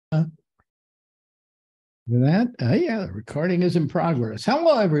that, yeah, the recording is in progress.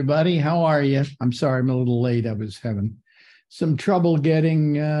 Hello, everybody. How are you? I'm sorry, I'm a little late. I was having some trouble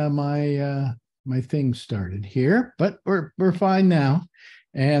getting my thing started here, but we're fine now.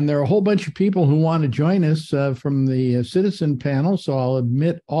 And there are a whole bunch of people who want to join us from the citizen panel, so I'll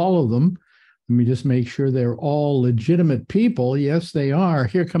admit all of them. Let me just make sure they're all legitimate people. Yes, they are.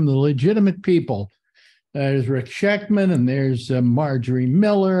 Here come the legitimate people. There's Rick Scheckman, and there's Marjorie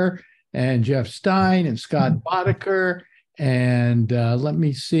Miller, and Jeff Stein, and Scott Boddicker, and let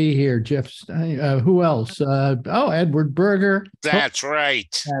me see here, Jeff Stein. Who else? Edward Berger. That's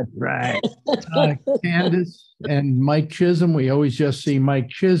right. That's right. Candace and Mike Chisholm. We always just see Mike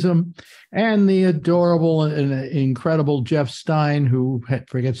Chisholm, and the adorable and incredible Jeff Stein, who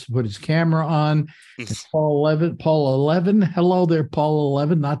forgets to put his camera on. Paul 11. Hello there, Paul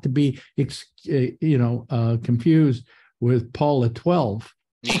 11. Not to be confused with Paul at 12.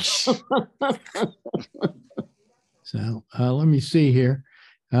 So let me see here.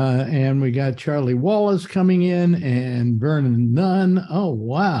 And we got Charlie Wallace coming in and Vernon Nunn. Oh,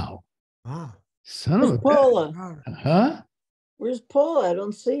 wow. Son of a Paula? Huh? Where's Paula? I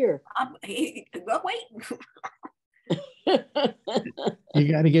don't see her. Wait.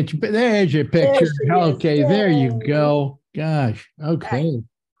 You got to get there's your picture. Okay, there you go. Gosh. Okay.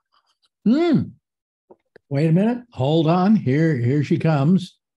 Wait a minute. Hold on. Here she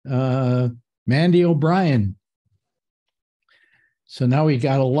comes. Mandy O'Brien. So now we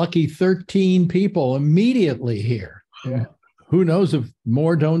got a lucky 13 people immediately here. Who knows if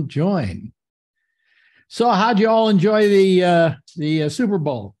more don't join? So how'd you all enjoy the Super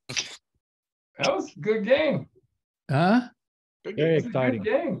Bowl? That was a good game. Huh? Very exciting.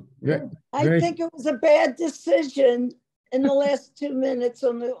 Good game. I think it was a bad decision in the last 2 minutes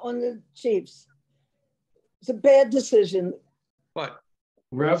on the Chiefs. It's a bad decision. What?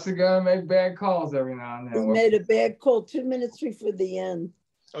 Refs are gonna make bad calls every now and then. We made a bad call 2 minutes before the end.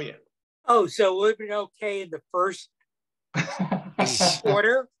 Oh yeah. Oh, so it would have been okay in the first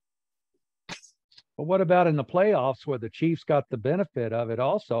quarter? But what about in the playoffs where the Chiefs got the benefit of it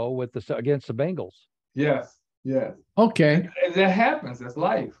also with against the Bengals? Yes. Okay. That happens. That's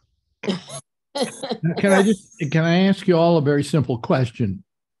life. Can I ask you all a very simple question?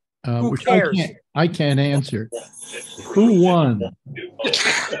 Who which cares? I can't answer. Who won?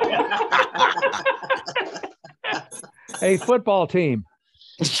 Hey, football team.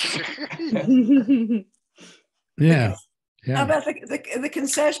 Yeah. How about the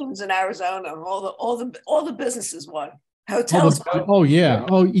concessions in Arizona? All the businesses won. Hotels. Oh yeah.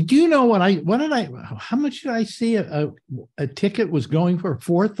 Oh, do you know how much did I see a ticket was going for?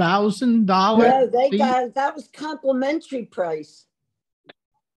 $4,000? No, that was complimentary price.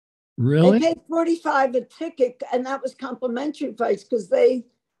 Really? They paid $45 a ticket, and that was complimentary price because they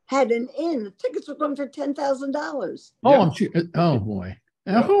had an inn. The tickets were going for $10,000. Oh, I'm sure. Oh boy.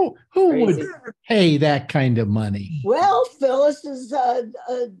 Now, who would pay that kind of money? Well, Phyllis's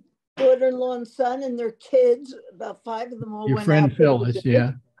daughter-in-law and son and their kids, about 5 of them all Your went friend out. Phyllis,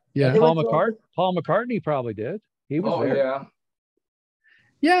 yeah. Paul McCartney probably did. He was there. Yeah.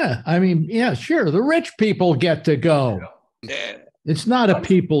 Yeah, I mean, yeah, sure. The rich people get to go. Yeah. It's not a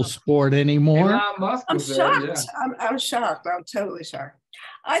people's sport anymore. I'm shocked. I'm shocked. I'm totally shocked.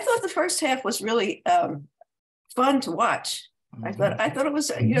 I thought the first half was really fun to watch. I thought it was,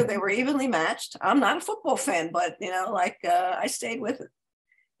 they were evenly matched. I'm not a football fan, but I stayed with it.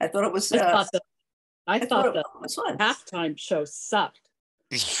 I thought it was. I thought the was fun. halftime show sucked.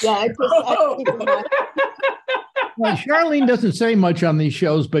 Yeah, Well, Charlene doesn't say much on these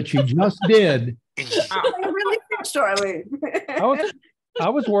shows, but she just did. Really, Charlene. I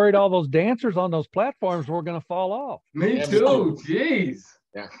was worried all those dancers on those platforms were going to fall off. Me too. Jeez.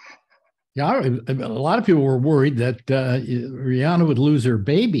 Yeah, a lot of people were worried that Rihanna would lose her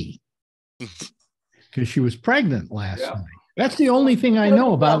baby because she was pregnant last night. That's the only thing I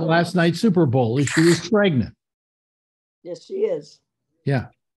know about last night's Super Bowl is she was pregnant. Yes, she is. Yeah.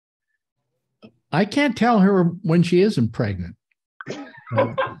 I can't tell her when she isn't pregnant.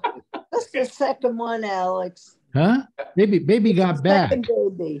 That's the second one, Alex. Huh? Baby got back. Second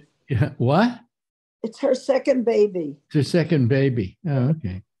baby. Yeah. What? It's her second baby. It's her second baby. Oh,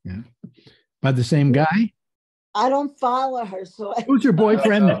 okay. Yeah. By the same guy? I don't follow her, so who's your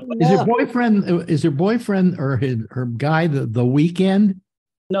boyfriend? Is her boyfriend or her guy the Weekend?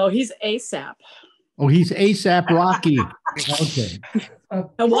 No, he's ASAP. Oh, he's ASAP Rocky. Okay.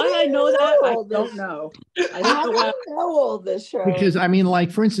 And why I know that, I don't know. I don't know all this, Charlie. Because I mean,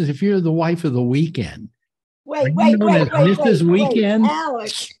 like for instance, if you're the wife of the Weekend, wait, Mrs. Weekend.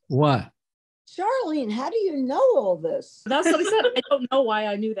 Alex. What? Charlene, how do you know all this? That's what I said. I don't know why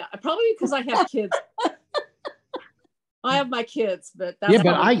I knew that. Probably because I have kids. I have my kids, but that's Yeah,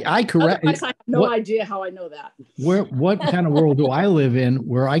 but I correct. otherwise I have no what- idea how I know that. What kind of world do I live in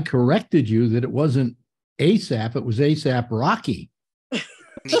where I corrected you that it wasn't ASAP, it was ASAP Rocky?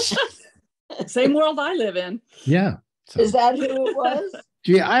 Same world I live in. Yeah. So, Is that who it was?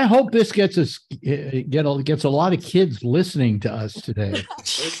 gee, I hope this gets a lot of kids listening to us today.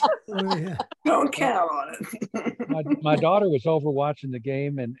 Oh, yeah. Don't count on it. My daughter was over watching the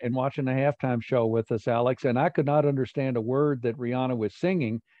game and watching the halftime show with us, Alex, and I could not understand a word that Rihanna was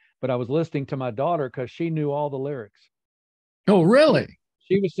singing, but I was listening to my daughter because she knew all the lyrics. Oh, really?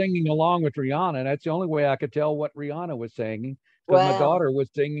 She was singing along with Rihanna, and that's the only way I could tell what Rihanna was singing, because my Wow. daughter was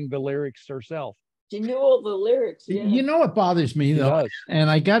singing the lyrics herself. She knew all the lyrics. Yeah. You know what bothers me, She though? does. And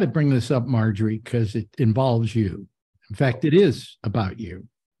I got to bring this up, Marjorie, because it involves you. In fact, it is about you.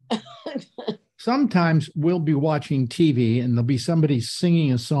 Sometimes we'll be watching TV and there'll be somebody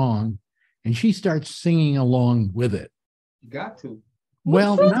singing a song and she starts singing along with it. You got to.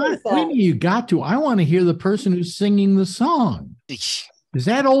 Well, wrong not with that? maybe you got to. I want to hear the person who's singing the song. Is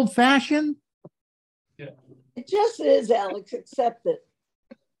that old fashioned? It just is, Alex. Accept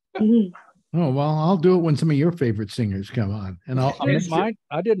it. Oh, well, I'll do it when some of your favorite singers come on. And I'll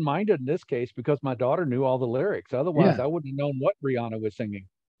I didn't mind it in this case because my daughter knew all the lyrics. Otherwise, Yeah. I wouldn't have known what Rihanna was singing.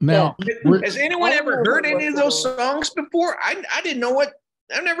 now. we're- Has anyone I ever don't know heard what any of the those word- songs before? I didn't know what.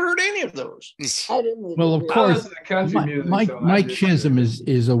 I've never heard any of those. I didn't either, Well, of really. I course, listen to country music. Mike so I Mike just- Chisholm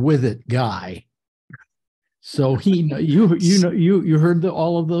is a with it guy. So he you heard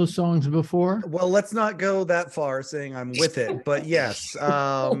all of those songs before? Well, let's not go that far saying I'm with it, but yes,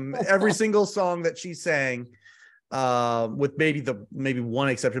 every single song that she sang, with maybe one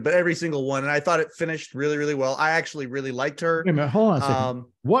exception, but every single one, and I thought it finished really, really well. I actually really liked her. Wait a minute, hold on a second.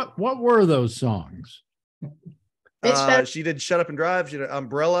 What were those songs? She did "Shut Up and Drive." She did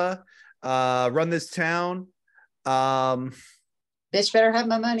 "Umbrella," "Run This Town." Bitch better have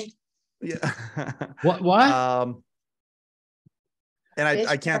my money. Yeah. What? And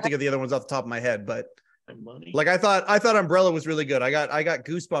I can't think of the other ones off the top of my head, but like I thought "Umbrella" was really good. I got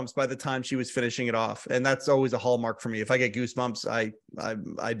goosebumps by the time she was finishing it off, and that's always a hallmark for me. If I get goosebumps,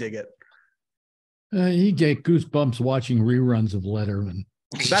 I dig it. You get goosebumps watching reruns of Letterman.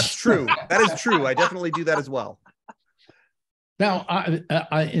 That's true. That is true. I definitely do that as well. Now,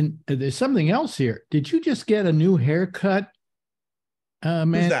 and there's something else here. Did you just get a new haircut,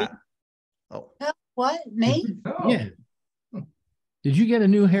 man? Who's that? Oh, What? Me? Oh, Yeah. Did you get a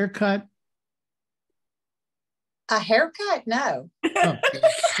new haircut? A haircut? No.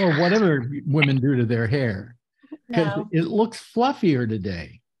 Or whatever women do to their hair. 'Cause No. it looks fluffier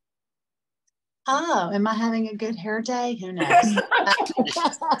today. Oh, am I having a good hair day? Who knows?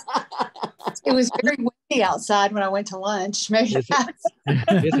 It was very windy outside when I went to lunch. Maybe Is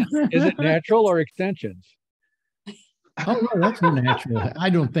Is it natural or extensions? Oh no, that's a natural. I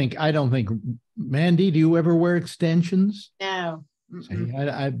don't think. Mandy, do you ever wear extensions? no. See, Mm-mm.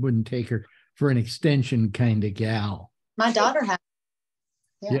 I wouldn't take her for an extension kind of gal. My daughter has.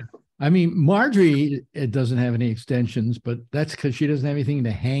 Yeah. I mean, Marjorie, it doesn't have any extensions, but that's because she doesn't have anything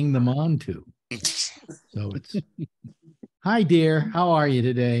to hang them on to. So it's. Hi, dear. How are you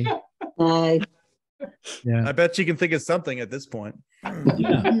today? Hi. Yeah. I bet she can think of something at this point.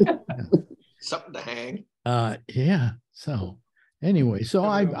 Yeah. something to hang. Yeah. So anyway, so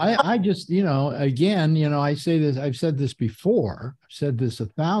I just, again, I say this, I've said this before, I've said this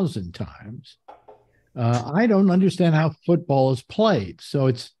 1,000 times. I don't understand how football is played. So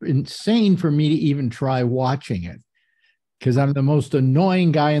it's insane for me to even try watching it because I'm the most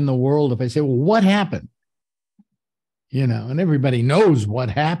annoying guy in the world. If I say, well, what happened? And everybody knows what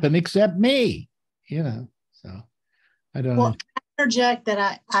happened except me, so I don't know. Well, I interject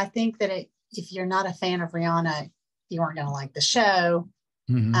that I think that if you're not a fan of Rihanna, you aren't going to like the show.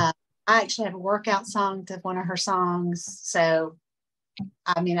 Mhm. I actually have a workout song to one of her songs. So,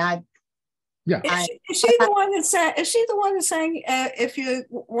 I mean, Is she the one that sang? Is she the one that sang? If you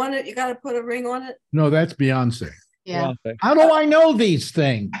want it, you got to put a ring on it. No, that's Beyonce. yeah. Beyonce. How do I know these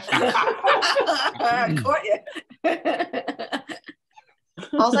things? Caught you.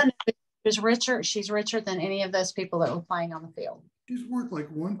 All I know is she's richer than any of those people that were playing on the field. She's worth like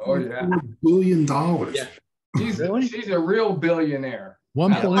Oh, yeah. $1.4 billion. Yeah. She's a real billionaire.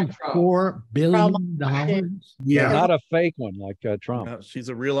 $1.4 billion. Yeah. Not a fake one like Trump. No, she's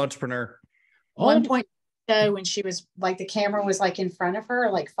a real entrepreneur. One point show when she was like the camera was like in front of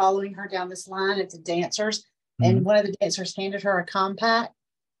her, like following her down this line at the dancers, and one of the dancers handed her a compact,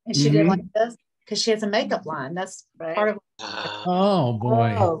 and she did like this because she has a makeup line. That's part of. Oh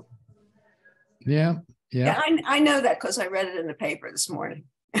boy. Oh, Yeah. Yeah, Yeah. I know that because I read it in the paper this morning.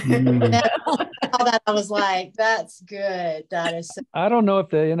 Mm. All that I was like, that's good. That is so I don't know if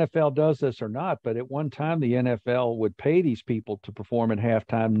the NFL does this or not, but at one time the NFL would pay these people to perform at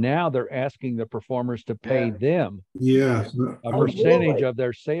halftime. Now they're asking the performers to pay them Yeah. a Oh, percentage really? of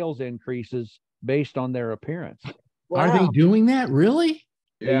their sales increases based on their appearance. Are they Wow. doing that? Really?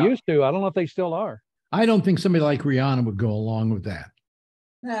 They Yeah. used to. I don't know if they still are. I don't think somebody like Rihanna would go along with that.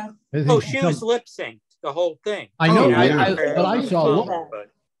 no. I think Oh, she was lip synced the whole thing. I know, Oh, yeah. but I saw. But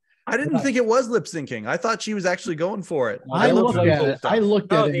I didn't think it was lip syncing. I thought she was actually going for it. I They were looked playing at it. I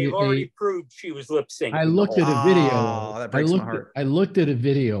looked no, at they've it. already proved she was lip syncing. I looked at a video. Oh, that breaks my heart. I looked at a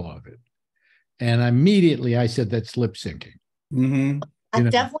video of it, and immediately I said, "That's lip syncing." Mm-hmm. I You know.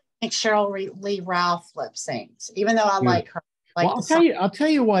 definitely think Lee Ralph lip syncs, even though I like her. Like Well, I'll tell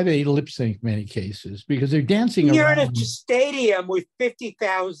you why they lip sync many cases, because they're dancing You're in a around. stadium with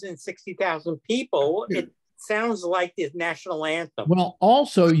 50,000, 60,000 people. It sounds like the national anthem. Well,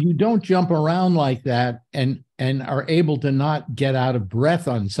 also you don't jump around like that and are able to not get out of breath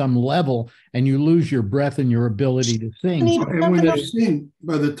on some level, and you lose your breath and your ability to sing. And when you sing,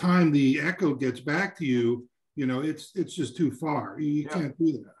 by the time the echo gets back to you, it's just too far. You can't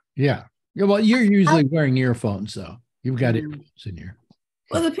do that. Yeah. Yeah. Well, you're usually wearing earphones, though. You've got earphones in your.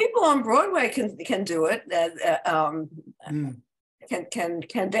 Well, the people on Broadway can do it.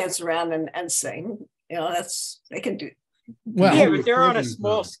 Can dance around and sing. They can do. Well, yeah, but they're on a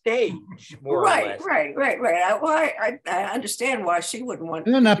small stage, more or Right. less. I understand why she wouldn't want.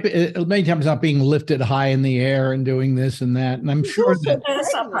 they're not many times not being lifted high in the air and doing this and that. And I'm sure that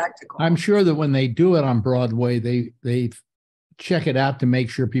That's not practical. I'm sure that when they do it on Broadway, they check it out to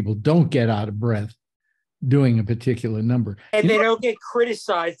make sure people don't get out of breath doing a particular number. And they don't get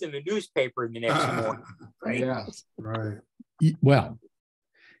criticized in the newspaper the next morning. Right. Yeah. Right. Well,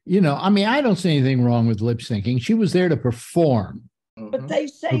 I mean, I don't see anything wrong with lip syncing. She was there to perform. But they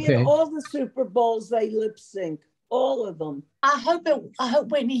say Okay. in all the Super Bowls they lip sync, all of them. I hope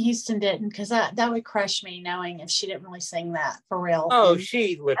Whitney Houston didn't, because that would crush me knowing if she didn't really sing that for real. Oh,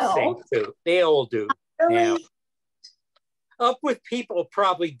 she lip sync too. They all do. Really? Now. Up with People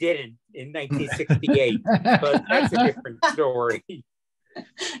probably didn't in 1968, but that's a different story.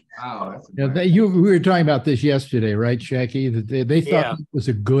 Wow. We were talking about this yesterday, right, Shecky? That they thought Yeah. it was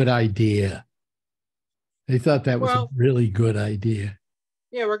a good idea. They thought that was a really good idea.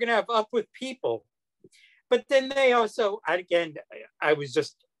 Yeah, we're gonna have Up with People, but then they also, again, I was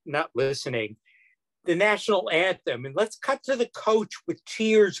just not listening. The national anthem, and let's cut to the coach with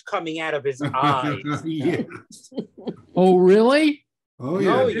tears coming out of his eyes. Yes. Oh, really? Oh,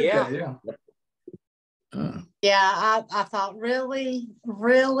 yeah. Oh, yeah. Yeah. Yeah, I thought, really?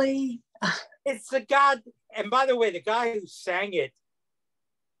 It's the God, and by the way, the guy who sang it,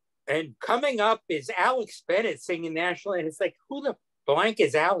 and coming up is Alex Bennett singing national anthem. It's like, who the blank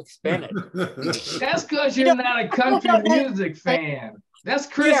is Alex Bennett? That's because you're not a country music fan. That's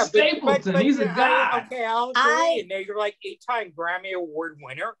Chris Stapleton. He's a god. Okay, I'll agree. And you're like 8-time Grammy Award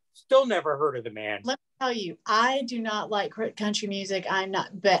winner. Still never heard of the man. Let me tell you, I do not like country music.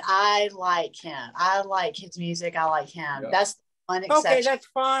 But I like him. I like his music. I like him. Yeah. That's one exception. Okay, that's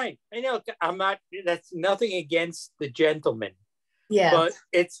fine. I know I'm not. That's nothing against the gentleman. Yeah. But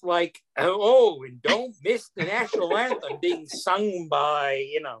it's like, and don't miss the national anthem being sung by,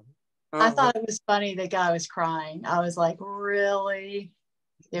 I thought it was funny the guy was crying. I was like, really?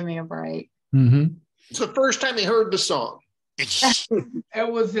 Give me a break. Mm-hmm. It's the first time he heard the song.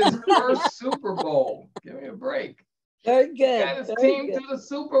 It was his first Super Bowl. Give me a break. Very He good. got his very team good. to the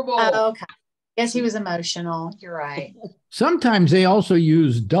Super Bowl. Oh, okay. Guess he was emotional. You're right. Sometimes they also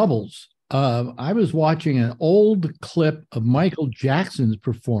use doubles. I was watching an old clip of Michael Jackson's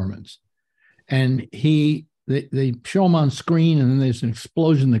performance, and they show him on screen, and then there's an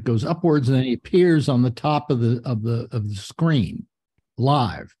explosion that goes upwards, and then he appears on the top of the screen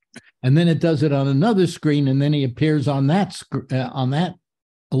live, and then it does it on another screen, and then he appears on that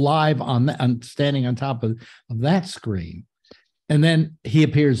live on standing on top of that screen, and then he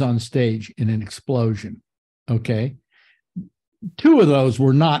appears on stage in an explosion. Okay. 2 of those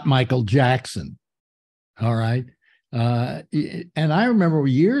were not Michael Jackson. All right. And I remember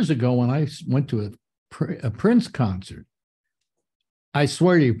years ago when I went to a Prince concert, I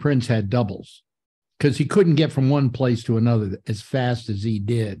swear to you, Prince had doubles because he couldn't get from one place to another as fast as he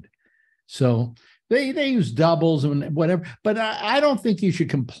did. So they use doubles and whatever, but I don't think you should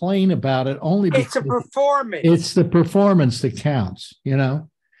complain about it only because it's a performance. It's the performance that counts,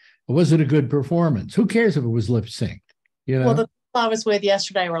 Was it a good performance? Who cares if it was lip synced? Well, the people I was with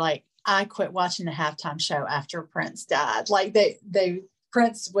yesterday were like, I quit watching the halftime show after Prince died. Like they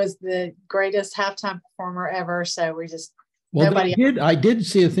Prince was the greatest halftime performer ever. So we just Well, nobody. I did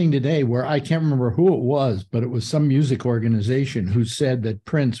see a thing today where I can't remember who it was, but it was some music organization who said that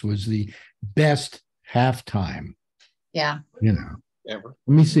Prince was the best halftime. Yeah. You know, Ever.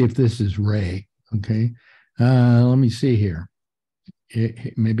 let me see if this is Ray. Okay. Let me see here.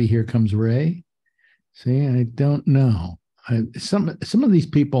 Maybe here comes Ray. See, I don't know. Some of these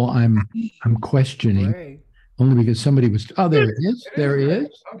people I'm questioning Ray. only because somebody was. Oh, there it is. There he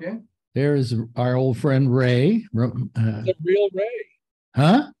is. Okay. There is our old friend Ray. The real Ray.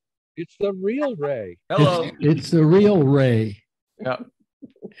 Huh? It's the real Ray. Hello. It's the real Ray. Yep.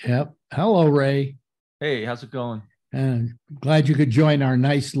 Yep. Hello, Ray. Hey, how's it going? Glad you could join our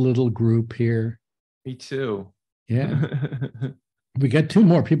nice little group here. Me too. Yeah. If we got 2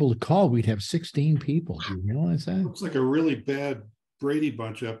 more people to call, we'd have 16 people. Do you realize that? Looks like a really bad Brady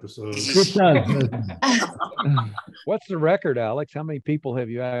Bunch episode. It does, doesn't it? What's the record, Alex? How many people have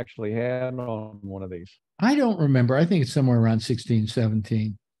you actually had on one of these? I don't remember. I think it's somewhere around 16,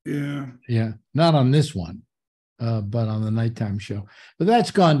 17. Yeah. Yeah. Not on this one, but on the nighttime show. But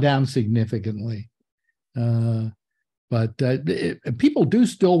that's gone down significantly. But people do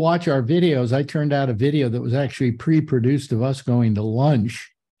still watch our videos. I turned out a video that was actually pre-produced of us going to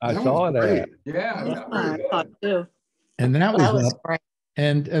lunch. I saw that. Yeah. I thought too. And that was up. great.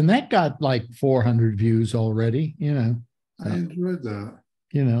 And that got like 400 views already, you know. I enjoyed that.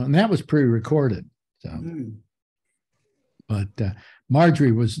 You know, and that was pre-recorded. So, but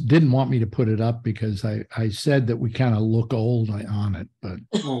Marjorie didn't want me to put it up because I said that we kind of look old on it. But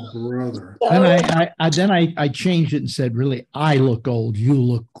Oh, brother. then I changed it and said, really, I look old. You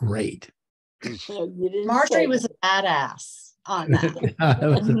look great. Marjorie was a badass on that. That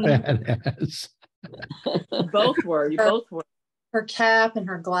was a badass. You both were. You both were. Her cap and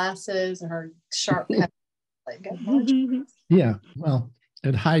her glasses and her sharp cap. Like, good Marjorie. Yeah, well,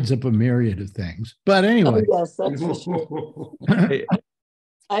 it hides up a myriad of things. But anyway. Oh, yes, that's for sure. Hey,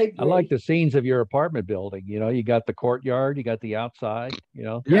 I like the scenes of your apartment building. You know, you got the courtyard, you got the outside, you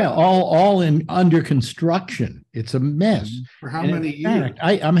know. Yeah, all under construction. It's a mess. For how And many in fact,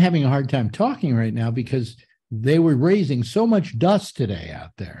 years? I'm having a hard time talking right now because they were raising so much dust today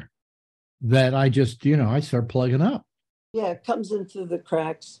out there that I just, I start plugging up. Yeah, it comes into the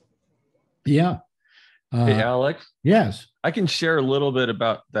cracks. Yeah. Hey, Alex. Yes. I can share a little bit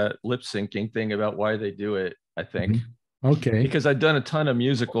about that lip syncing thing about why they do it, I think. Okay. Because I've done a ton of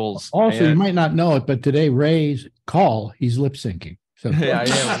musicals. Also, you might not know it, but today Ray's call, he's lip syncing. So yeah,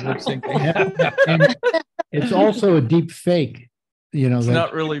 I am lip syncing. And it's also a deep fake. It's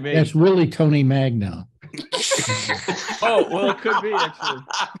not really me. That's really Tony Magno. Oh, well, it could be actually.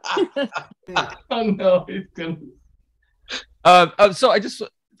 Oh no, it's gonna. So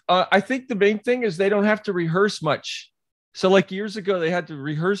I think the main thing is they don't have to rehearse much. So like years ago, they had to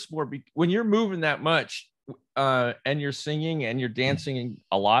rehearse more. When you're moving that much and you're singing and you're dancing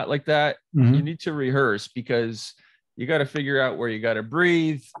a lot like that, you need to rehearse because you got to figure out where you got to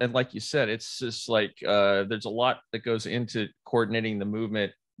breathe. And like you said, it's just like there's a lot that goes into coordinating the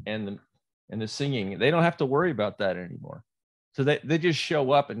movement and the singing. They don't have to worry about that anymore. So they just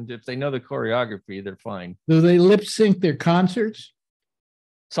show up, and if they know the choreography, they're fine. Do they lip sync their concerts?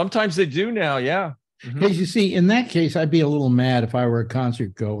 Sometimes they do now, yeah. Because you see, in that case, I'd be a little mad if I were a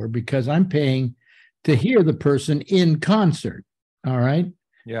concert goer because I'm paying to hear the person in concert. All right.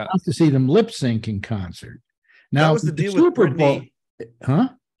 Yeah. Not to see them lip sync in concert. Now, That was the deal with Britney. Huh?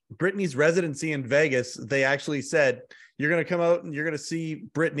 Britney's residency in Vegas, they actually said, you're going to come out and you're going to see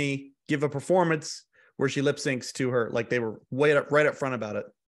Britney give a performance where she lip syncs to her. Like they were right up front about it.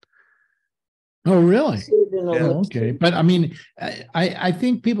 Oh, really? Yeah. Oh, okay. But I mean, I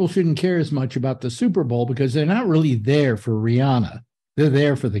think people shouldn't care as much about the Super Bowl because they're not really there for Rihanna. They're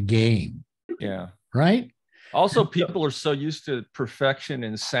there for the game. Yeah. Right? Also, people are so used to perfection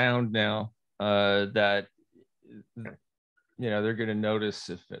and sound now that they're going to notice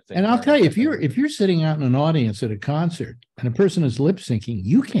if and I'll tell you, if you're sitting out in an audience at a concert and a person is lip syncing,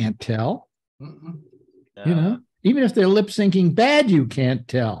 you can't tell. Even if they're lip syncing bad, you can't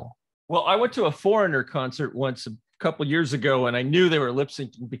tell. Well, I went to a Foreigner concert once a couple years ago, and I knew they were lip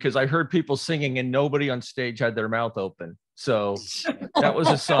syncing because I heard people singing and nobody on stage had their mouth open. So that was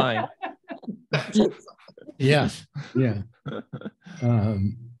a sign. Yes. Yeah.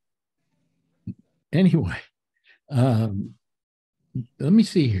 Anyway, let me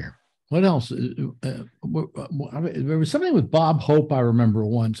see here. What else? There was something with Bob Hope I remember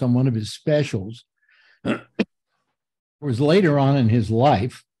once on one of his specials. It was later on in his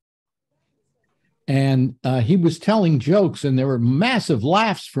life. And he was telling jokes, and there were massive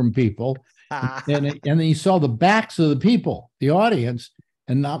laughs from people. And then he saw the backs of the people, the audience,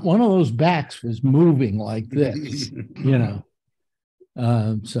 and not one of those backs was moving like this,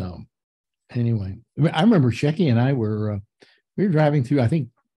 So anyway, I remember Shecky and I we were driving through, I think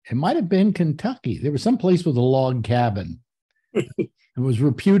it might have been Kentucky. There was some place with a log cabin. It was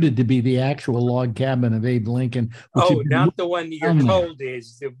reputed to be the actual log cabin of Abe Lincoln. Oh, not the one you're told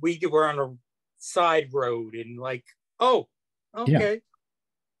is that we were on a side road and like, oh, okay. Yeah.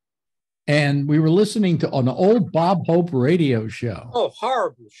 And we were listening to an old Bob Hope radio show. Oh,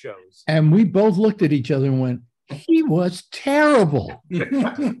 horrible shows. And we both looked at each other and went, he was terrible.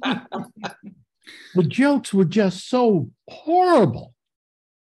 The jokes were just so horrible.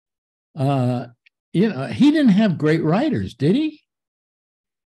 He didn't have great writers, did he?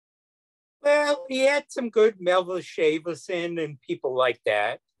 Well, he had some good Melville Shavison and people like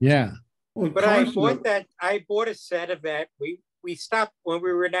that. Yeah. Well, But I bought a set of that. We stopped when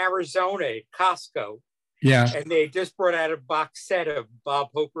we were in Arizona at Costco. Yeah. And they just brought out a box set of Bob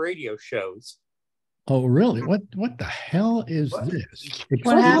Hope radio shows. Oh, really? What the hell is this?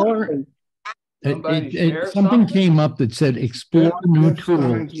 What happened? Something came up that said explore new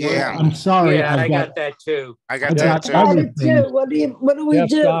tools. Yeah. I'm sorry. Yeah, I got that too. I got that too. What do we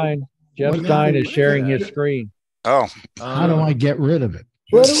do? Jeff Stein is sharing his screen. Oh. How do I get rid of it?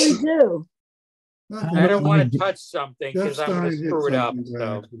 What do we do? I don't want to touch something because I'm going to screw it up.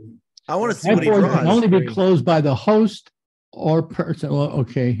 So I want to see what he Can draws. only be closed by the host or person. Well,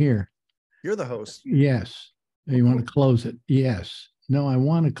 okay, here. You're the host. Yes. You want to close it? Yes. No, I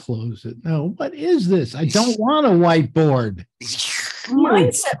want to close it. No, what is this? I don't want a whiteboard.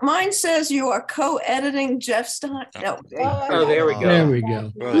 Mine says you are co-editing Jeff Stein. No. Oh, there we go. There we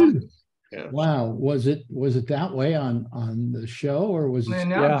go. Yeah. Wow. Was it that way on the show, or was it? Man,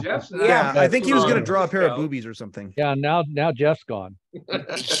 now Jeff's not. Yeah, I think he was going to draw a pair of boobies or something. Yeah, now Jeff's gone.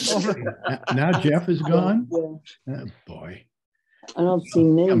 Now Jeff is gone? Yeah. Oh, boy. I don't see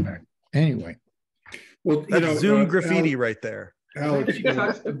me. Come back. Anyway. Well, That's Zoom graffiti right there. Alex, You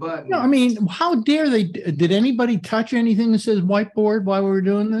touched the button. No, I mean, how dare they? Did anybody touch anything that says whiteboard while we were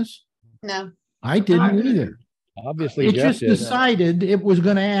doing this? No. I didn't either. Obviously, It Jeff just did. decided it was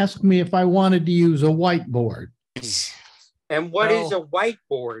going to ask me if I wanted to use a whiteboard. And what is a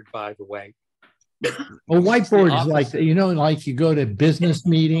whiteboard, by the way? A whiteboard is like, like you go to business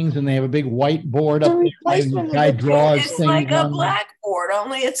meetings and they have a big whiteboard up there. And the guy draws It's things like a on. blackboard,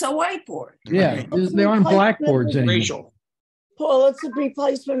 only it's a whiteboard. Yeah, they aren't blackboards anymore. Rachel. Paul, it's a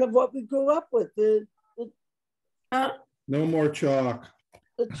replacement of what we grew up with, the no more chalk.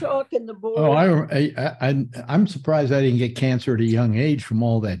 chalk and the board. Oh, I'm surprised I didn't get cancer at a young age from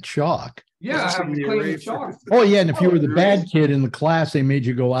all that chalk. Yeah, I have to clean the chalk. Oh, yeah, and if you were the bad kid in the class, they made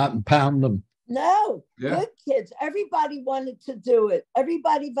you go out and pound them. No, Yeah. good kids. Everybody wanted to do it.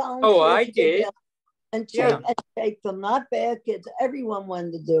 Everybody volunteered. Oh, I to do did. it And Yeah. shake them, not bad kids. Everyone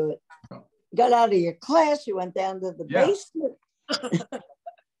wanted to do it. Got out of your class, you went down to the Yeah. basement. It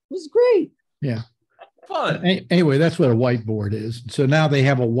was great. Yeah. Fun. Anyway, that's what a whiteboard is. So now they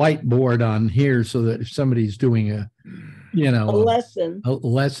have a whiteboard on here so that if somebody's doing a lesson. a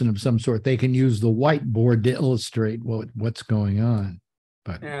lesson of some sort, they can use the whiteboard to illustrate what's going on.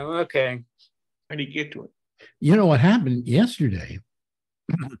 But okay. How do you get to it? you know what happened yesterday?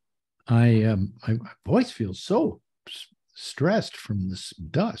 My voice feels so stressed from this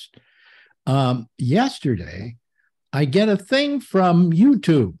dust. Yesterday, I get a thing from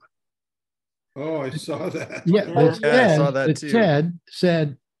YouTube. Oh, I saw that. Yeah, I saw that too.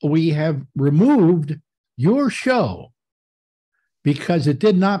 Said we have removed your show because it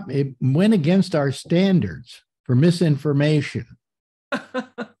went against our standards for misinformation.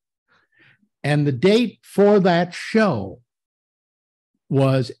 And the date for that show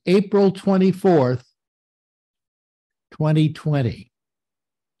was April 24th, 2020.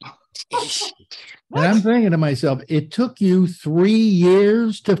 And I'm thinking to myself, it took you 3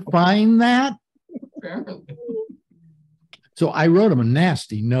 years to find that? So I wrote him a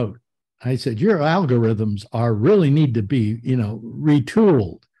nasty note. I said, your algorithms really need to be,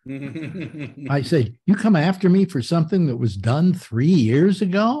 retooled. I say, you come after me for something that was done 3 years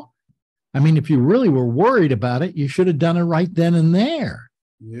ago? I mean, if you really were worried about it, you should have done it right then and there.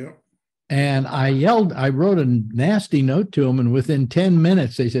 Yeah. And I wrote a nasty note to them, and within 10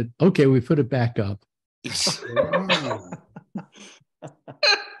 minutes, they said, okay, we put it back up.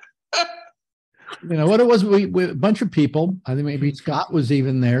 What it was, we a bunch of people, I think maybe Scott was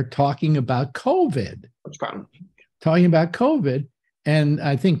even there, talking about COVID. And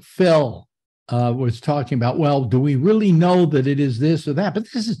I think Phil was talking about, well, do we really know that it is this or that?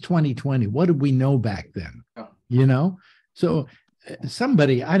 But this is 2020. What did we know back then? So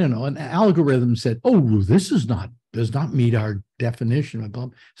somebody, I don't know, an algorithm said, oh, this is not does not meet our definition of blah.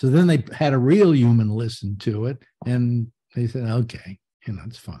 So then they had a real human listen to it, and they said, okay,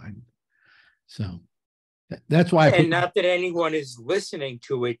 it's fine. So that's why. And not that anyone is listening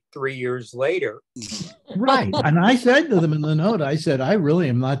to it 3 years later. Right. And I said to them in the note, I said, I really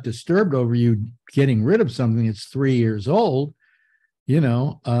am not disturbed over you getting rid of something that's 3 years old,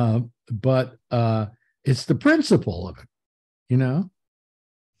 but it's the principle of it,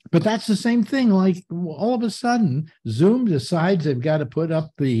 But that's the same thing. Like all of a sudden, Zoom decides they've got to put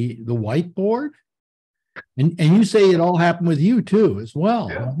up the whiteboard. And you say it all happened with you too, as well.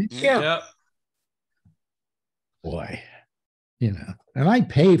 Yeah. Right? Yeah. Boy, and I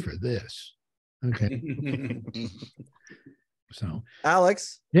pay for this. Okay. So,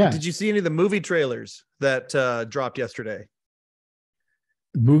 Alex, yeah. Did you see any of the movie trailers that dropped yesterday?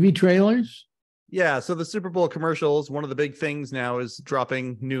 Movie trailers? Yeah. So the Super Bowl commercials, one of the big things now is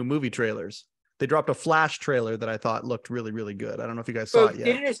dropping new movie trailers. They dropped a Flash trailer that I thought looked really, really good. I don't know if you guys saw it yet.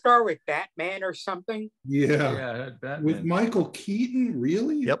 Didn't it start with Batman or something? Yeah. Batman. With Michael Keaton,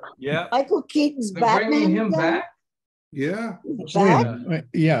 really? Yep. Yeah. Michael Keaton's They're Batman. bringing him again? back. Yeah. Back?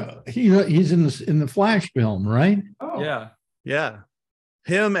 Yeah. He's in the Flash film, right? Oh, Yeah. Yeah.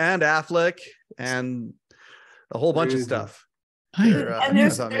 Him and Affleck and a whole bunch of Crazy. stuff. And I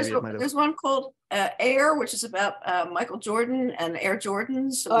thought maybe it might have- there's one called Air, which is about Michael Jordan and Air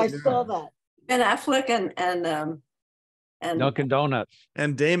Jordans. Oh, I saw that. Ben Affleck and Dunkin' Donuts.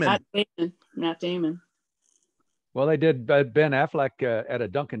 And Damon. Matt Damon. Well, they did Ben Affleck at a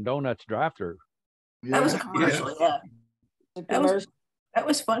Dunkin' Donuts drive-thru. that was a commercial. Yeah, that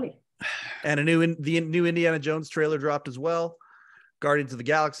was funny. And the new Indiana Jones trailer dropped as well. Guardians of the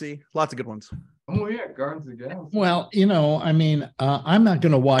Galaxy. Lots of good ones. Oh yeah, Guardians of the Galaxy. Well, I'm not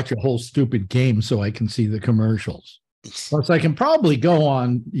going to watch a whole stupid game so I can see the commercials. Plus, I can probably go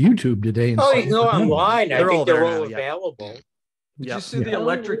on YouTube today. And You can go online. I They're all think they're there all now, yeah. available. Did Yeah. you see the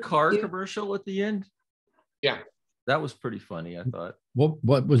electric car commercial at the end? Yeah. That was pretty funny, I thought.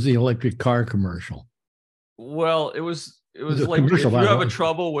 What was the electric car commercial? Well, it was a like if commercial you about have what? a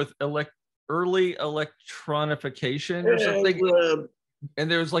trouble with early electronification or something, and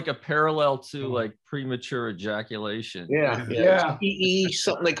there was like a parallel to like premature ejaculation. Yeah. EE,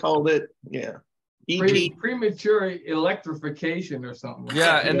 something they called it. Yeah. ET. Premature electrification or something.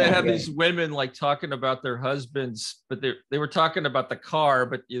 Yeah, and they had these women like talking about their husbands, but they were talking about the car,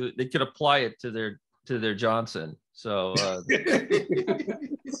 but they could apply it to their Johnson. So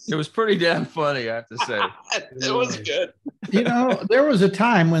it was pretty damn funny, I have to say. It was good. There was a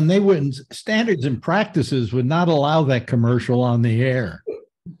time when they wouldn't, standards and practices would not allow that commercial on the air.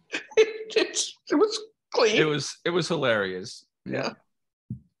 It was clean. It was hilarious. Yeah.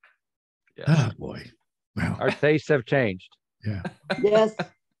 Oh boy. Wow. Our tastes have changed. Yeah. Yes.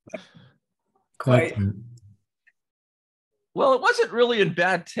 Quite. Well, it wasn't really in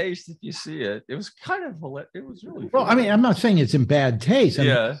bad taste if you see it. It was kind of it was really Well, I mean, I'm not saying it's in bad taste.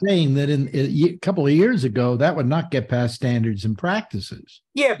 I'm saying that a couple of years ago, that would not get past standards and practices.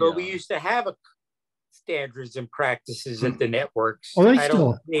 Yeah, but we used to have standards and practices at the networks. Oh,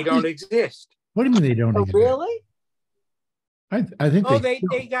 they don't exist. What do you mean they don't exist? Really? I think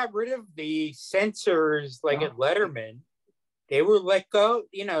they got rid of the censors like at Letterman. They were let go.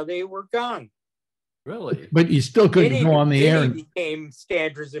 They were gone. Really? But you still couldn't go on the air. It became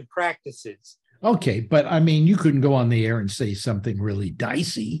standards and practices. Okay, but I mean, you couldn't go on the air and say something really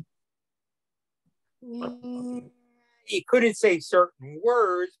dicey. You couldn't say certain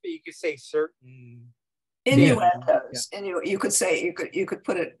words, but you could say certain Innuendos. And you could say you could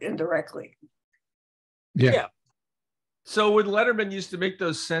put it indirectly. Yeah. So when Letterman used to make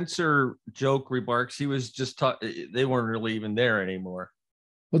those censor joke remarks, he was just they weren't really even there anymore.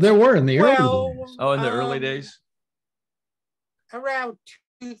 Well, there were in the early days. Oh, in the early days? Around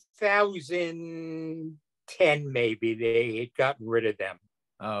 2010, maybe, they had gotten rid of them.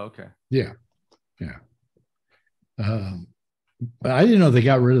 Oh, okay. Yeah. But I didn't know they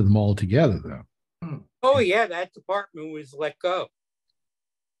got rid of them altogether, though. Oh, yeah, that department was let go.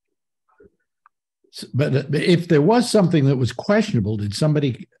 But if there was something that was questionable, did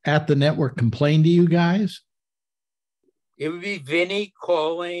somebody at the network complain to you guys? It would be Vinny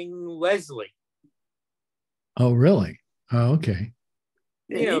calling Leslie. Oh, really? Oh, okay.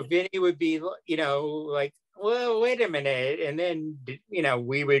 Vinny would be, like, well, wait a minute. And then,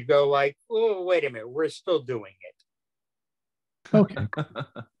 we would go like, oh, wait a minute. We're still doing it. Okay.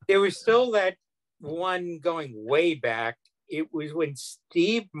 There was still that one going way back. It was when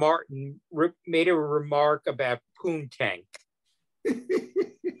Steve Martin made a remark about Poontang.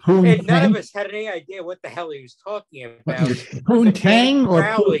 And none of us had any idea what the hell he was talking about. Poontang or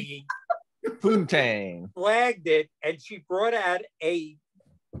Crowley Poontang. flagged it, and she brought out a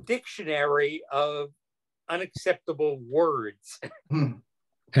dictionary of unacceptable words. And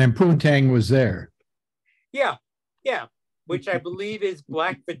poontang was there. Yeah, which I believe is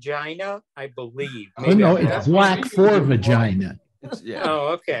black vagina. I believe. Oh, no, it's black for vagina. Yeah.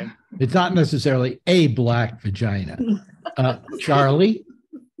 Oh, okay. It's not necessarily a black vagina. Charlie?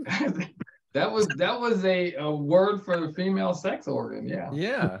 That was a word for the female sex organ.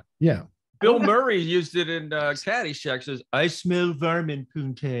 Yeah. Yeah. Bill Murray used it in Caddyshack. Says, "I smell varmin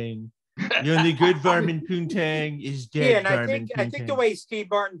poontang. The only good varmin poontang is dead." Yeah, and varmin I think the way Steve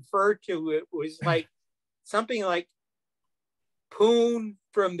Martin referred to it was like something like poon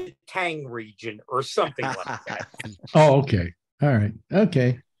from the Tang region or something like that. Oh, okay. All right.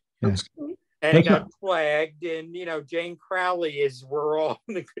 Okay. Yeah. And it got flagged, and Jane Crowley we're all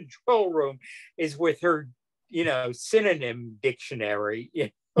in the control room, is with her synonym dictionary.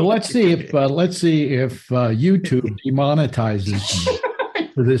 Well, let's see if YouTube demonetizes me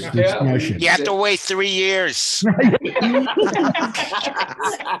for this discussion. You have to wait 3 years.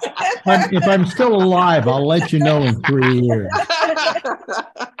 If I'm still alive, I'll let you know in 3 years.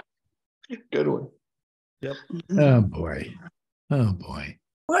 Good one. Yep. Oh boy.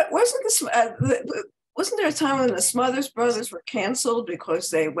 Wasn't there a time when the Smothers Brothers were canceled because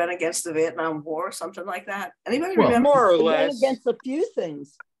they went against the Vietnam War or something like that? Anybody remember? More or They went less. against a few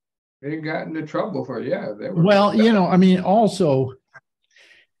things. They got into trouble for they were. Well, I mean, also,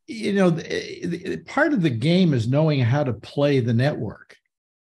 part of the game is knowing how to play the network,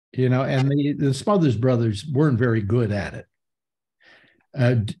 and the Smothers Brothers weren't very good at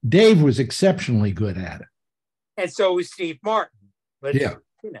it. Dave was exceptionally good at it. And so was Steve Martin. Yeah.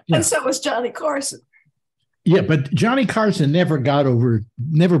 And so was Johnny Carson. Yeah, but Johnny Carson never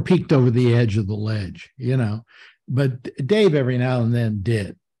peeked over the edge of the ledge, but Dave every now and then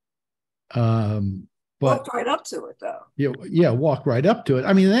did. But walked right up to it, though. Yeah, walk right up to it.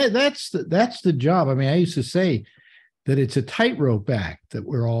 I mean, that's the job. I mean, I used to say that it's a tightrope act that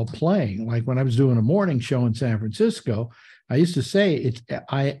we're all playing. Like when I was doing a morning show in San Francisco, I used to say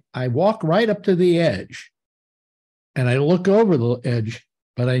I walk right up to the edge, and I look over the edge,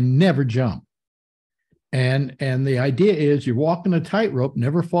 but I never jump. And the idea is you're walking a tightrope,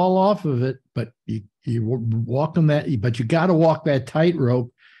 never fall off of it, but you walk on that, but you got to walk that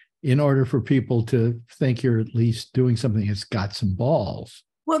tightrope in order for people to think you're at least doing something that's got some balls.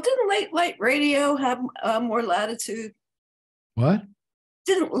 Well, didn't late night radio have more latitude? What?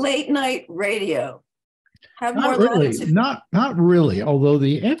 Didn't late night radio have Not more really. latitude? Not really. Although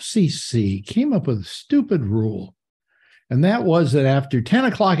the FCC came up with a stupid rule, and that was that after 10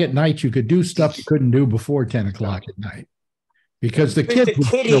 o'clock at night, you could do stuff you couldn't do before 10 o'clock at night, because the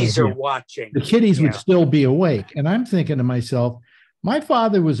kiddies are watching. The kiddies would still be awake. And I'm thinking to myself, my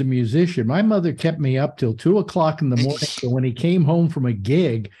father was a musician. My mother kept me up till 2 o'clock in the morning. So when he came home from a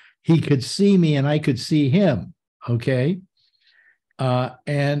gig, he could see me and I could see him. Okay.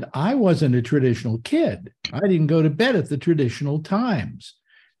 And I wasn't a traditional kid. I didn't go to bed at the traditional times.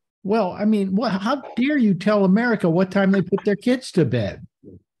 Well, I mean, how dare you tell America what time they put their kids to bed?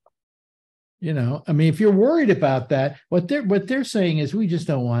 I mean, if you're worried about that, what they're saying is we just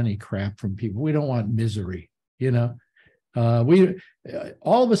don't want any crap from people. We don't want misery,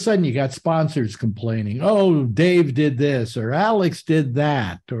 all of a sudden you got sponsors complaining, oh, Dave did this or Alex did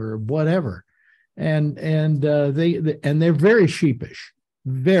that or whatever. And they're very sheepish.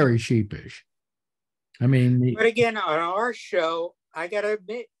 I mean, but again, on our show, I gotta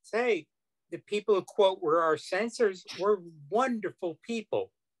say the people who quote were our censors were wonderful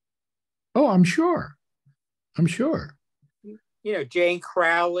people. Oh, I'm sure. Jane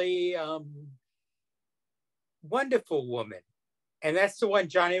Crowley, wonderful woman. And that's the one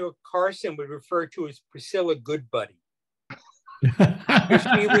Johnny Carson would refer to as Priscilla Goodbuddy.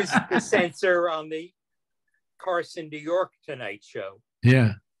 She was the censor on the Carson, New York Tonight Show.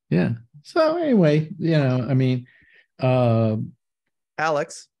 Yeah. So anyway, I mean,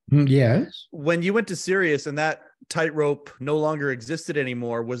 Alex. Yes. When you went to Sirius and that tightrope no longer existed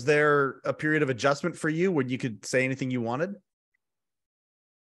anymore, was there a period of adjustment for you when you could say anything you wanted?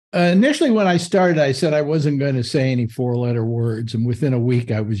 Initially, when I started, I said I wasn't going to say any 4-letter words, and within a week,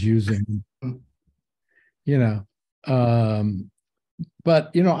 I was using them.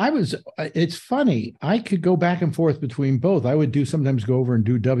 But it's funny. I could go back and forth between both. I would sometimes go over and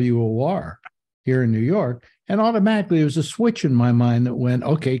do WOR here in New York, and automatically there was a switch in my mind that went,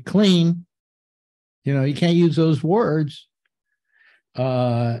 okay, clean. You can't use those words.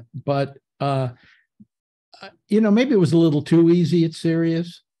 But maybe it was a little too easy at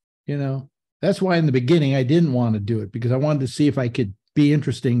Sirius. That's why in the beginning I didn't want to do it, because I wanted to see if I could be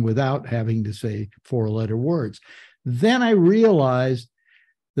interesting without having to say 4-letter words. Then I realized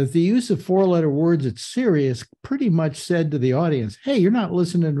that the use of 4-letter words at Sirius pretty much said to the audience, hey, you're not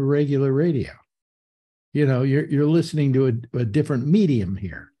listening to regular radio. You know, you're listening to a different medium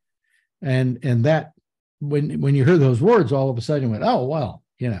here. And that when you hear those words, all of a sudden you went, oh, well,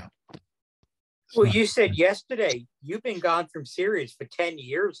 you know. Well, you said yesterday you've been gone from Sirius for 10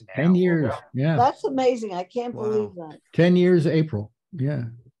 years now. 10 years, yeah. That's amazing. I can't believe that. 10 years, April. Yeah,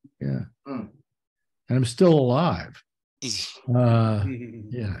 yeah. And I'm still alive.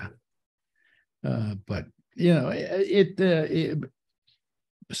 Yeah. But, you know,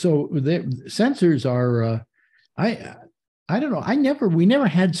 so the censors are, I don't know. We never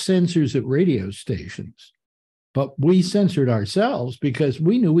had censors at radio stations. But we censored ourselves because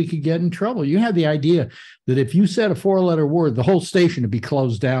we knew we could get in trouble. You had the idea that if you said a 4-letter word, the whole station would be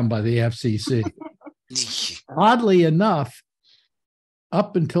closed down by the FCC. Oddly enough,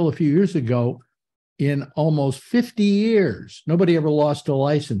 up until a few years ago, in almost 50 years, nobody ever lost a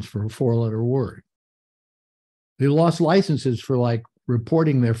license for a 4-letter word. They lost licenses for like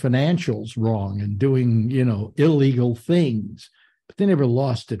reporting their financials wrong and doing, you know, illegal things, but they never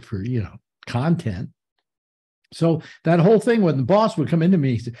lost it for, you know, content. So that whole thing, when the boss would come into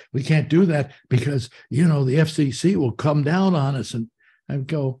me, he said, we can't do that because, you know, the FCC will come down on us. And I'd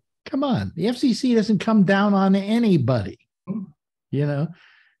go, come on, the FCC doesn't come down on anybody, you know?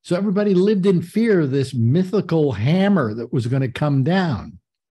 So everybody lived in fear of this mythical hammer that was going to come down.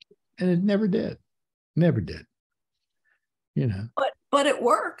 And it never did. Never did. You know. But it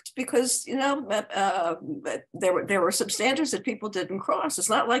worked because, you know, there were some standards that people didn't cross. It's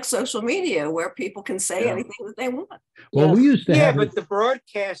not like social media where people can say anything that they want. Well, we used to have. But the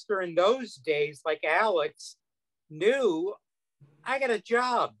broadcaster in those days, like Alex, knew I got a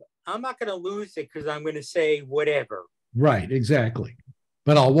job. I'm not going to lose it because I'm going to say whatever. Right, exactly.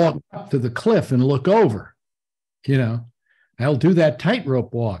 But I'll walk up to the cliff and look over. You know, I'll do that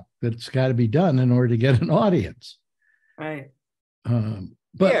tightrope walk that's got to be done in order to get an audience. Right.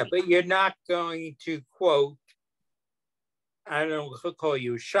 But you're not going to quote, I don't know who'll call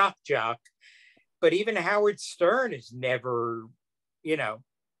you a shock jock, but even Howard Stern has never, you know,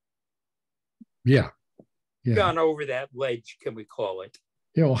 gone over that ledge, can we call it?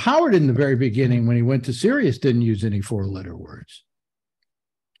 You know, Howard in the very beginning, when he went to Sirius, didn't use any 4-letter words.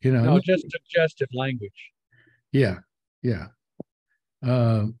 You know, no, just suggestive language. Yeah, yeah.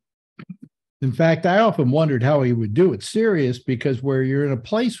 In fact, I often wondered how he would do it Sirius, because where you're in a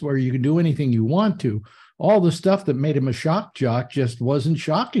place where you can do anything you want to, all the stuff that made him a shock jock just wasn't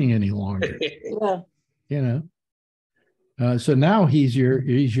shocking any longer. Yeah. You know. So now he's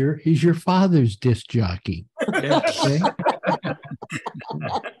your father's disc jockey. Yeah.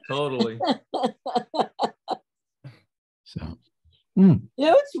 Totally. So. You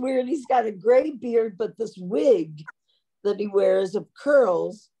know, it's weird. He's got a gray beard, but this wig that he wears of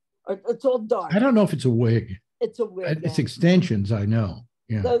curls, it's all dark. I don't know if it's a wig. It's a wig. It's extensions, I know.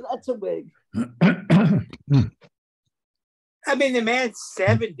 Yeah. So that's a wig. I mean, the man's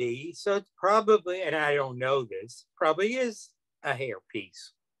 70, so it's probably, and I don't know this, probably is a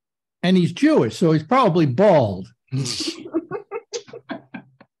hairpiece. And he's Jewish, so he's probably bald.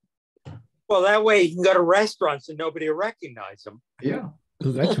 Well, that way he can go to restaurants and nobody will recognize him. Yeah,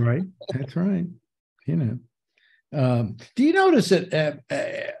 that's right. That's right. You know. Do you notice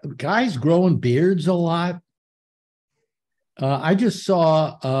that guys growing beards a lot? I just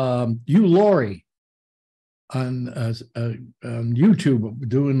saw Hugh Laurie on YouTube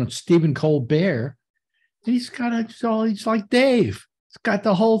doing Stephen Colbert. He's got he's like Dave. He's got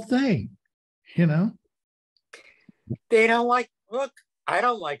the whole thing, you know. They don't like, look, I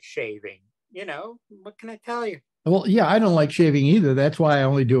don't like shaving. You know, what can I tell you? Well, yeah, I don't like shaving either. That's why I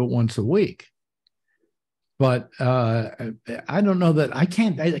only do it once a week. But I don't know that I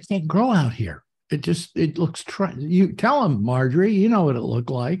can't grow out here. It looks, you tell him, Marjorie, you know what it looked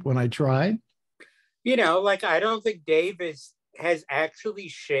like when I tried. You know, like, I don't think Dave has actually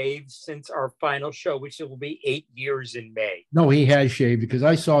shaved since our final show, which will be 8 years in May. No, he has shaved, because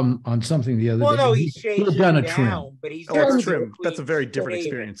I saw him on something the other day. Well, no, he shaved done a down, trim. but he's it's trim. That's a very different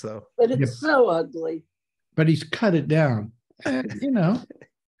experience, though. But it's so ugly. But he's cut it down. You know.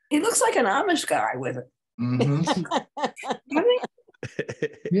 He looks like an Amish guy with it. Mm-hmm.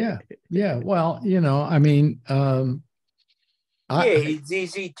 Yeah. Well, you know, I mean, he's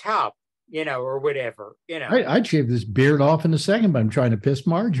easy top, you know, or whatever, you know. I'd shave this beard off in a second, but I'm trying to piss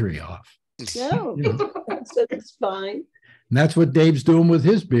Marjorie off. No, You know? it's fine. And that's what Dave's doing with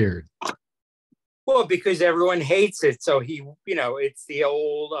his beard. Well, because everyone hates it, so he, you know, it's the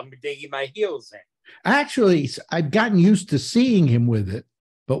old I'm digging my heels in. Actually, I've gotten used to seeing him with it,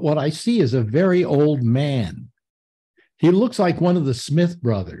 but what I see is a very old man. He looks like one of the Smith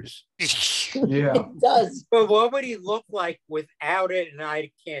brothers. Yeah. It does. But what would he look like without it? And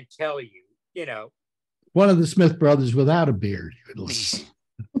I can't tell you, you know. One of the Smith brothers without a beard. He would look.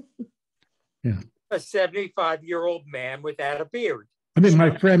 Yeah. A 75-year-old man without a beard. I mean,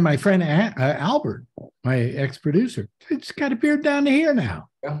 my friend Albert, my ex-producer, it's got a beard down to here now.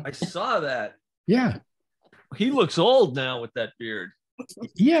 I saw that. Yeah. He looks old now with that beard.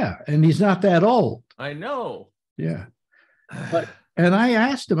 Yeah. And he's not that old. I know. Yeah. And I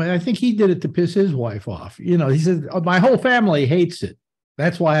asked him, and I think he did it to piss his wife off. You know, he said, oh, my whole family hates it.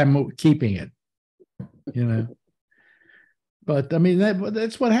 That's why I'm keeping it. You know. But I mean,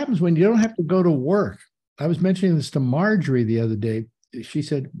 that's what happens when you don't have to go to work. I was mentioning this to Marjorie the other day. She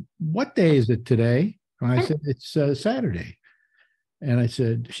said, what day is it today? And I said, it's Saturday. And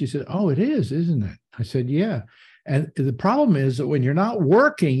she said, oh, it is, isn't it? I said, yeah. And the problem is that when you're not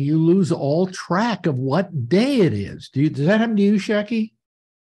working, you lose all track of what day it is. Does that happen to you, Shecky?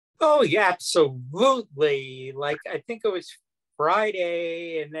 Oh, yeah, absolutely. Like, I think it was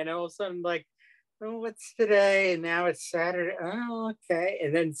Friday, and then all of a sudden, like, oh, what's today? And now it's Saturday. Oh, okay.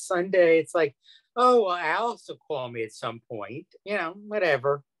 And then Sunday, it's like, oh, well, Alice will call me at some point. You know,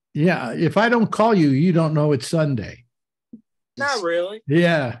 whatever. Yeah. If I don't call you, you don't know it's Sunday. Not really.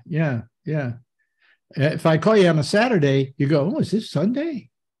 Yeah. If I call you on a Saturday, you go, oh, is this Sunday?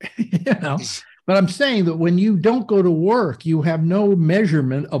 You know. But I'm saying that when you don't go to work, you have no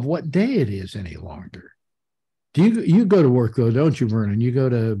measurement of what day it is any longer. You go to work though, don't you, Vernon? You go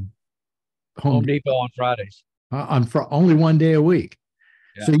to Home Depot on Fridays. Only one day a week.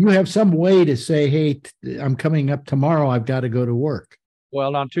 Yeah. So you have some way to say, hey, I'm coming up tomorrow. I've got to go to work.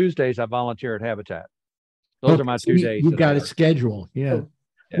 Well, on Tuesdays, I volunteer at Habitat. Those are my 2 days. You've got a schedule. Yeah.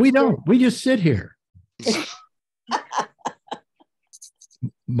 We don't. We just sit here.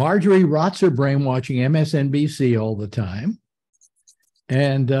 Marjorie rots her brain watching MSNBC all the time.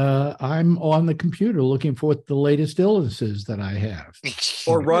 And I'm on the computer looking for the latest illnesses that I have.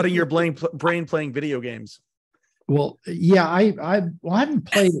 Or rotting your brain playing video games. Well, yeah, I haven't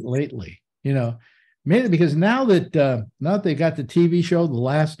played it lately, you know, mainly because now that they got the TV show, The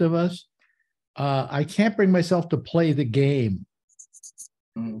Last of Us, I can't bring myself to play the game.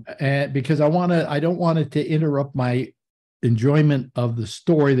 And because I don't want it to interrupt my enjoyment of the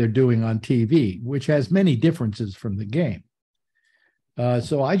story they're doing on TV, which has many differences from the game.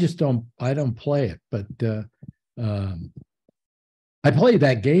 So I don't play it, but I played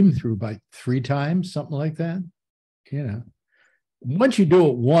that game through by 3 times, something like that. You know, once you do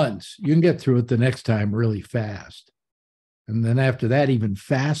it once, you can get through it the next time really fast. And then after that, even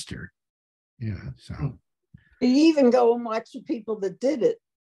faster. You know, so. You even go and watch the people that did it.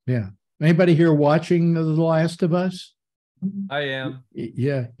 Yeah. Anybody here watching The Last of Us? I am.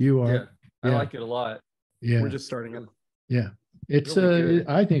 Yeah, you are. Yeah, I like it a lot. Yeah. We're just starting it. Yeah. It's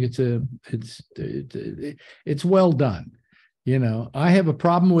I think it's well done. You know, I have a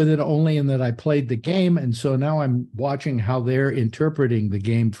problem with it only in that I played the game, and so now I'm watching how they're interpreting the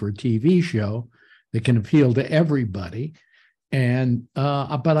game for a TV show that can appeal to everybody. And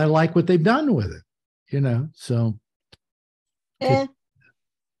but I like what they've done with it, you know. So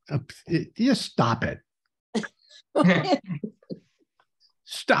just stop it.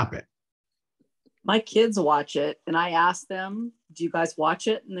 Stop it. My kids watch it, and I ask them, do you guys watch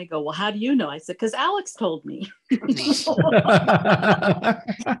it? And they go, well, how do you know? I said, because Alex told me. Well,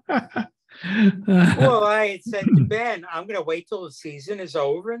 I had said to Ben, I'm going to wait till the season is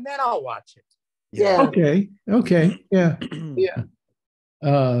over, and then I'll watch it. Yeah. Okay. Yeah. Yeah.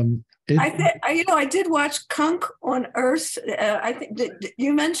 I did watch Kunk on Earth. I think did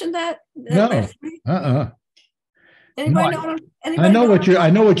you mentioned that? No. Anybody know? Anybody I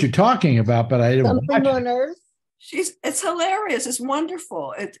know what you're talking about, but I don't. Something on Earth. It's hilarious. It's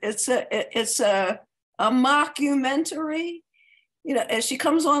wonderful. It's a mockumentary. You know, and she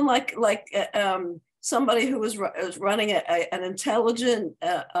comes on like somebody who is running an intelligent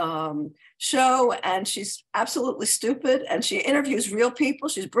show, and she's absolutely stupid, and she interviews real people.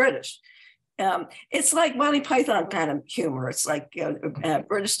 She's British. It's like Monty Python kind of humor. It's like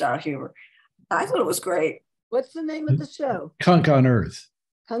British style humor. I thought it was great. What's the name of the show? Kunk on Earth.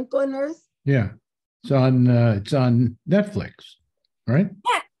 Kunk on Earth? Yeah. It's on Netflix, right?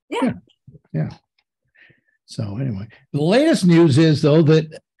 Yeah. So anyway, the latest news is though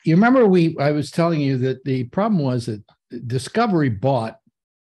that you remember I was telling you that the problem was that Discovery bought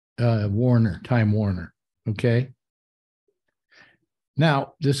Time Warner. Okay.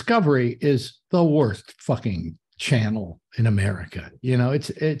 Now Discovery is the worst fucking channel in America. You know,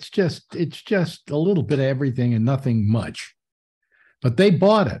 it's just a little bit of everything and nothing much. But they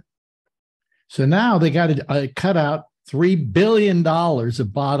bought it. So now they got to cut out $3 billion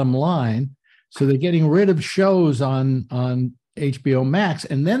of bottom line. So they're getting rid of shows on HBO Max.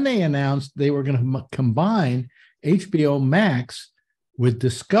 And then they announced they were going to combine HBO Max with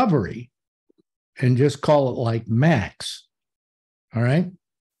Discovery and just call it like Max. All right.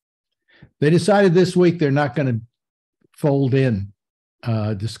 They decided this week they're not going to fold in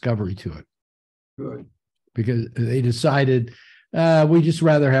Discovery to it. Good. Because they decided we just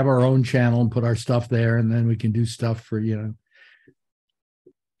rather have our own channel and put our stuff there, and then we can do stuff for, you know.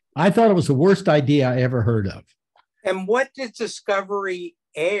 I thought it was the worst idea I ever heard of. And what did Discovery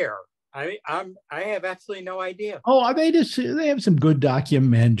air? I have absolutely no idea. Oh, they have some good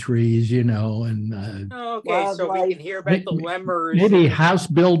documentaries, you know, and okay, so we can hear about the lemurs. Maybe house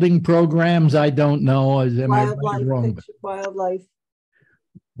building programs. I don't know. Wildlife.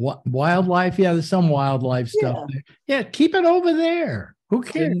 Wildlife? Yeah, there's some wildlife stuff there. Yeah, keep it over there. Who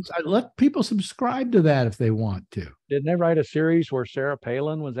cares? Let people subscribe to that if they want to. Didn't they write a series where Sarah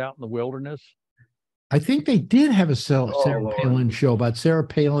Palin was out in the wilderness? I think they did have a Sarah Palin show about Sarah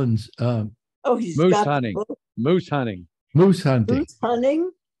Palin's moose hunting. Moose hunting. Moose hunting. Moose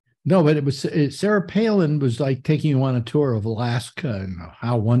hunting? No, but it was Sarah Palin was like taking you on a tour of Alaska and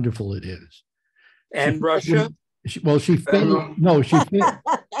how wonderful it is. And Russia? She failed. No, she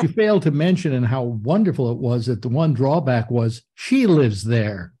failed to mention and how wonderful it was that the one drawback was she lives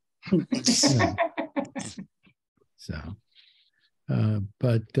there.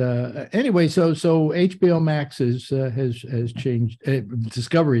 Anyway, so HBO Max has changed.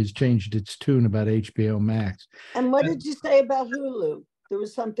 Discovery has changed its tune about HBO Max. And what did you say about Hulu? There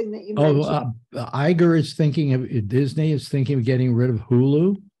was something that you mentioned. Iger is thinking of Disney is thinking of getting rid of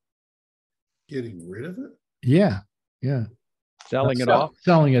Hulu. Getting rid of it? Yeah. Selling it off.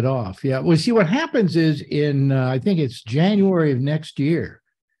 Selling it off. Yeah. Well, see, what happens is in I think it's January of next year,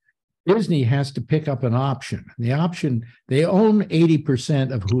 Disney has to pick up an option. The option, they own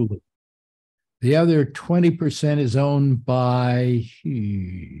 80% of Hulu. The other 20% is owned by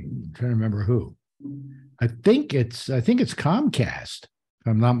I'm trying to remember who. I think it's Comcast, if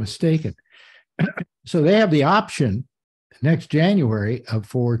I'm not mistaken. So they have the option next January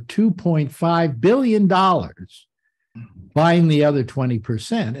for $2.5 billion buying the other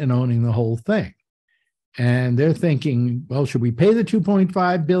 20% and owning the whole thing. And they're thinking, well, should we pay the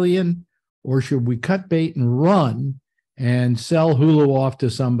 $2.5 billion or should we cut bait and run and sell Hulu off to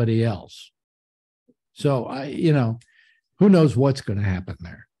somebody else? So who knows what's going to happen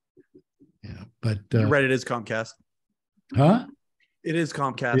there? But you're right, it is Comcast. Huh? It is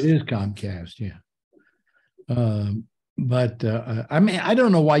Comcast. It is Comcast, yeah. I mean, I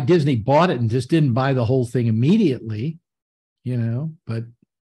don't know why Disney bought it and just didn't buy the whole thing immediately, but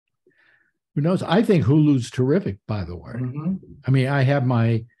who knows? I think Hulu's terrific, by the way. Mm-hmm. I mean, I have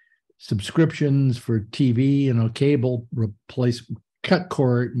my subscriptions for TV, cable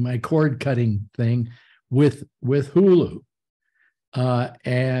my cord cutting thing with Hulu.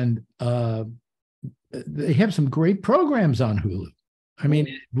 And they have some great programs on Hulu. I mean,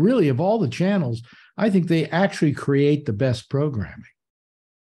 really, of all the channels, I think they actually create the best programming.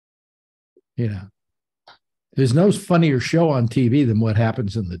 There's no funnier show on TV than What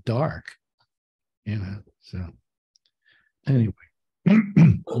Happens in the Dark. So anyway,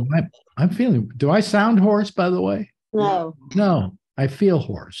 I'm feeling, do I sound hoarse, by the way? No, I feel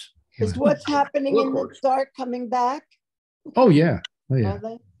hoarse. Is What's Happening in the Dark coming back? Oh, yeah. Oh, yeah. Are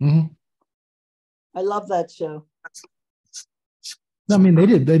they? Mm-hmm. I love that show. I mean,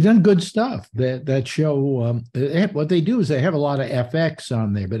 they've done good stuff. That show, what they do is they have a lot of FX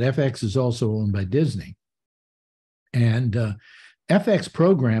on there, but FX is also owned by Disney. And FX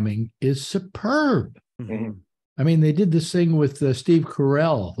programming is superb. Mm-hmm. I mean, they did this thing with Steve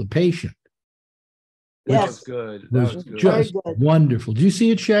Carell, The Patient. That was good. That was good. Just wonderful. Did you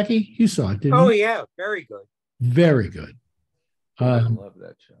see it, Shecky? You saw it, didn't you? Oh, yeah. Very good. Very good. I love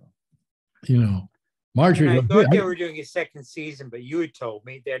that show. Marjorie. And I thought they were doing a second season, but you had told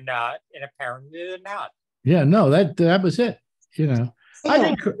me they're not, and apparently they're not. Yeah, no, that was it.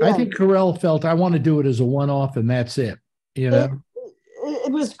 I think Carell felt I want to do it as a one-off, and that's it. It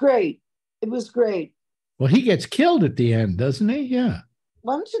was great. It was great. Well, he gets killed at the end, doesn't he? Yeah.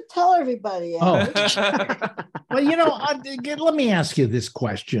 Why don't you tell everybody? Well, let me ask you this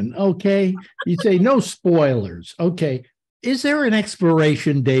question, okay? You say no spoilers, okay? Is there an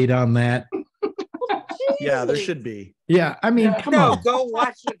expiration date on that? Yeah, there should be. Yeah, I mean, come on. Go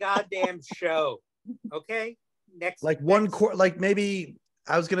watch the goddamn show, okay? Next, maybe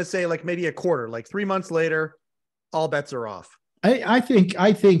I was gonna say maybe a quarter, like 3 months later, all bets are off. I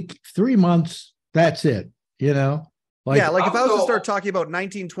think 3 months, that's it, you know? Like if I was to start talking about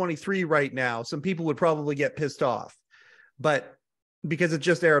 1923 right now, some people would probably get pissed off. But because it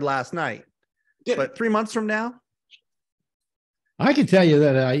just aired last night. Yeah. But 3 months from now, I can tell you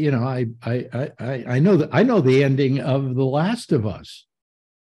that I know the ending of The Last of Us.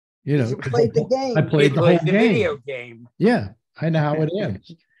 You know, you played the game. I played the whole video game. Yeah, I know how it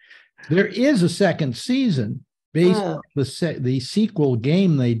ends. There is a second season based on the sequel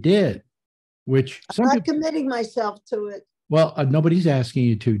game they did, which I'm not committing myself to it. Well, nobody's asking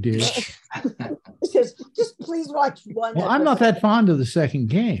you to, dear. just please watch one. Well, I'm not that fond of the second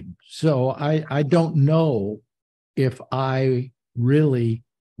game, so I don't know if I really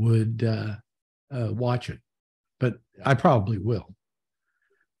would watch it, but I probably will.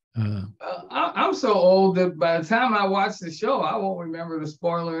 I'm so old that by the time I watch the show, I won't remember the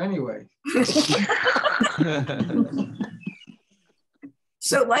spoiler anyway.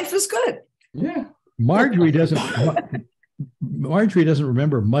 So life is good. Yeah. Marjorie doesn't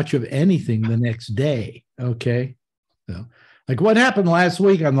remember much of anything the next day. Okay. So, like what happened last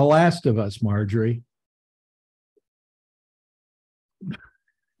week on The Last of Us, Marjorie?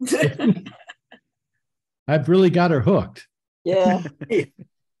 I've really got her hooked. Yeah.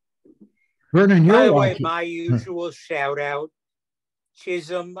 Vernon, you're by the way, watching. my usual shout out,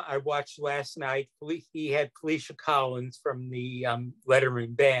 Chisholm, I watched last night. He had Felicia Collins from the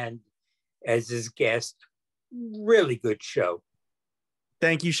Letterman Band as his guest. Really good show.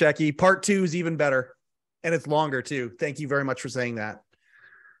 Thank you, Shecky. Part 2 is even better. And it's longer too. Thank you very much for saying that.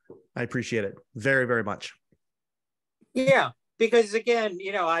 I appreciate it very, very much. Yeah, because again,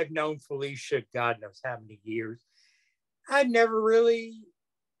 you know, I've known Felicia, God knows how many years. I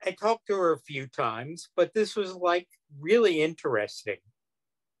talked to her a few times, but this was like really interesting.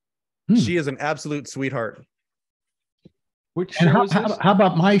 She is an absolute sweetheart. Which how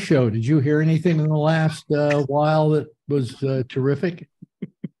about my show? Did you hear anything in the last while that was terrific?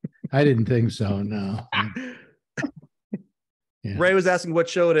 I didn't think so, no. Yeah. Ray was asking what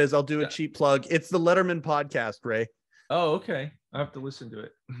show it is. I'll do a cheap plug. It's the Letterman podcast, Ray. Oh, okay. I have to listen to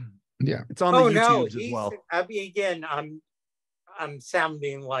it. Yeah. It's on the YouTubes as well. I mean, again, I'm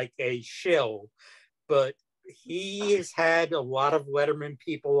sounding like a shill, but he has had a lot of Letterman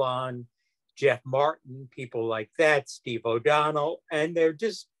people on, Jeff Martin, people like that, Steve O'Donnell, and they're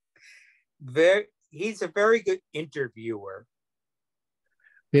just he's a very good interviewer.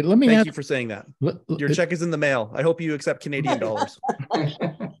 Hey, Thank you for saying that. Your check is in the mail. I hope you accept Canadian dollars.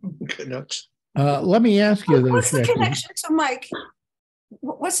 Let me ask you this. What's the connection to Mike?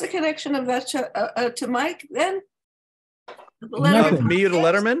 What's the connection of that to Mike then? Of me to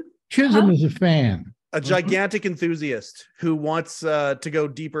Letterman? Chisholm is a fan. A gigantic enthusiast who wants to go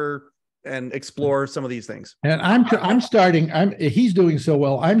deeper and explore some of these things. And he's doing so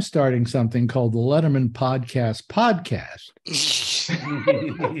well. I'm starting something called the Letterman Podcast,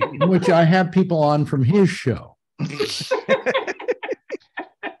 in which I have people on from his show.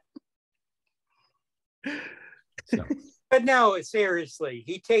 But no, seriously,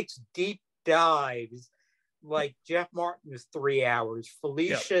 he takes deep dives. Like Jeff Martin is 3 hours,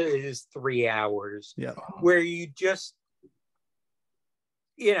 Felicia is 3 hours, where you just,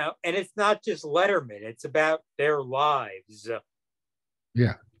 you know, and it's not just Letterman, it's about their lives.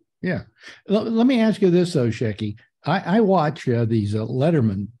 Yeah. Let me ask you this, though, Shecky. I watch these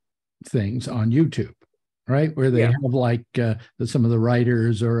Letterman things on YouTube, right? Where they have like some of the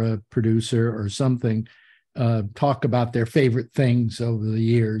writers or a producer or something talk about their favorite things over the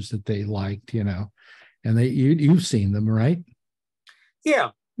years that they liked, you know. And you've seen them, right? Yeah.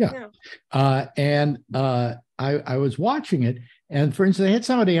 I was watching it, and for instance, they had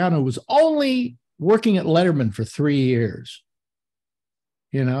somebody on who was only working at Letterman for 3 years.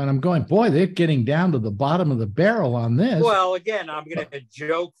 You know, and I'm going, boy, they're getting down to the bottom of the barrel on this. Well, again, I'm going to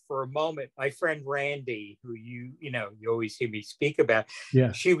joke for a moment. My friend Randy, who you always hear me speak about,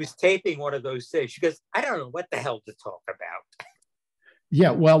 she was taping one of those things. She goes, I don't know what the hell to talk about.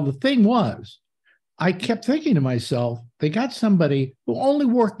 Yeah, well, the thing was, I kept thinking to myself, they got somebody who only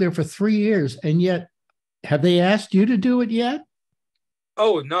worked there for 3 years, and yet, have they asked you to do it yet?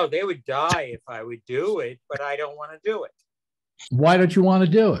 Oh, no, they would die if I would do it, but I don't want to do it. Why don't you want to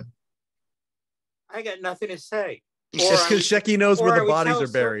do it? I got nothing to say. Just because Shecky knows where the bodies are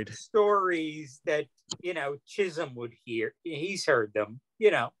buried. Stories that, you know, Chisholm would hear. He's heard them,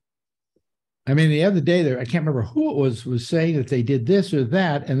 you know. I mean, the other day, I can't remember who it was saying that they did this or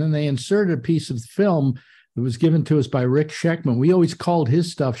that, and then they inserted a piece of film that was given to us by Rick Sheckman. We always called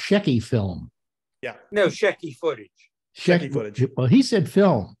his stuff Shecky film. Yeah. No, Shecky footage. Shecky footage. Well, he said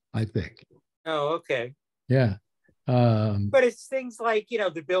film, I think. Oh, okay. Yeah. But it's things like,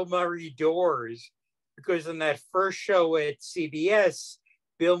 the Bill Murray doors, because in that first show at CBS,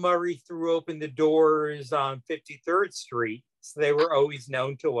 Bill Murray threw open the doors on 53rd Street. So they were always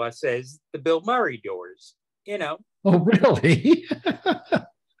known to us as the Bill Murray doors, Oh, really?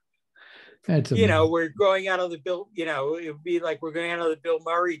 That's we're going out of the Bill, it would be like we're going out of the Bill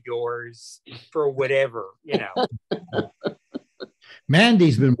Murray doors for whatever,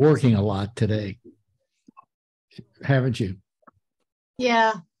 Mandy's been working a lot today, haven't you?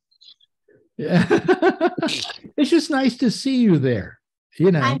 Yeah. Yeah. It's just nice to see you there.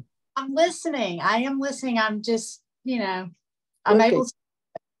 I'm listening. I am listening. I'm just, I'm able to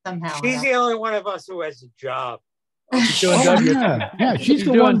somehow. She's the only one of us who has a job. She's doing she's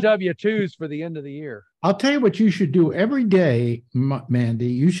doing W-2s for the end of the year. I'll tell you what you should do every day, Mandy.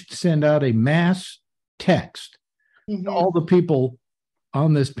 You should send out a mass text to all the people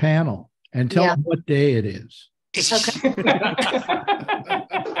on this panel and tell them what day it is. Okay.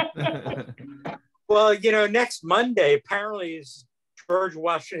 Well, next Monday apparently is George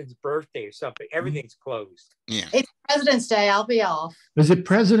Washington's birthday or something. Everything's closed. Yeah. It's President's Day. I'll be off. Is it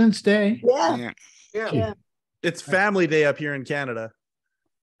President's Day? Yeah. It's Family Day up here in Canada.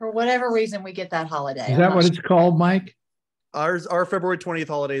 For whatever reason, we get that holiday. Is that what it's called, Mike? Our February 20th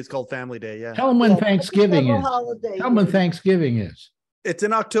holiday is called Family Day. Yeah. Tell them when Thanksgiving is. Holiday. Tell them when Thanksgiving is. It's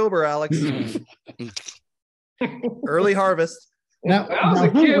in October, Alex. Early harvest. Now, when I was a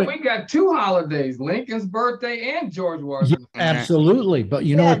kid, we got two holidays: Lincoln's birthday and George Washington. Yeah, absolutely, but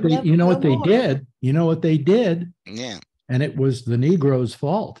you know what they did. You know what they did. Yeah. And it was the Negroes'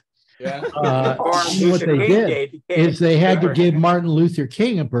 fault. Yeah. What they did is they had to give Martin Luther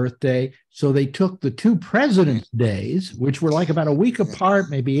King a birthday, so they took the two President's Days, which were like about a week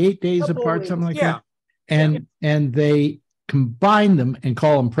apart, maybe 8 days apart, something like that, and they combine them and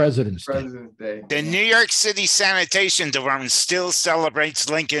call them President's Day. The New York City Sanitation Department still celebrates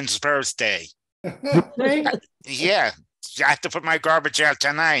Lincoln's birthday. Yeah. I have to put my garbage out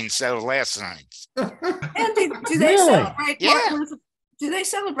tonight instead of last night. And do they celebrate Martin Luther? Do they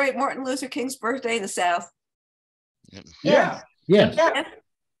celebrate Martin Luther King's birthday in the South? Yeah. Yes. Yeah.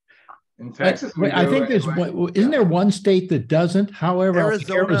 In Texas, I think there's isn't there one state that doesn't? However,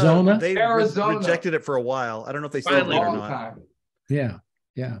 Arizona. They rejected it for a while. I don't know if they still do or not. Yeah,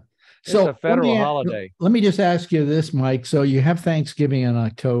 yeah. It's a federal holiday. Let me just ask you this, Mike. So you have Thanksgiving in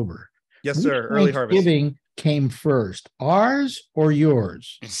October. Yes, sir. Early harvest. Thanksgiving came first, ours or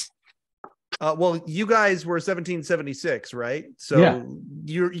yours? Well, you guys were 1776, right? So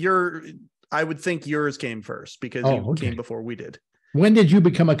you're I would think yours came first because you came before we did. When did you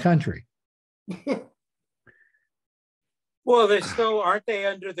become a country? Well, they're still, aren't they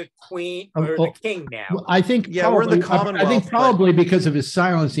under the Queen or the King now? I think we're in the Commonwealth. I think probably because of his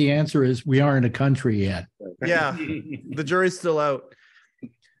silence, the answer is we aren't a country yet. Yeah, the jury's still out.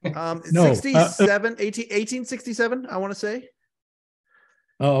 1867, I want to say.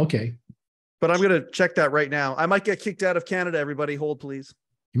 Oh, okay. But I'm going to check that right now. I might get kicked out of Canada. Everybody hold, please.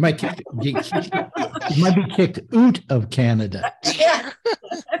 You might be kicked out of Canada.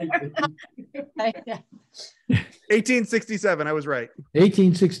 1867. I was right.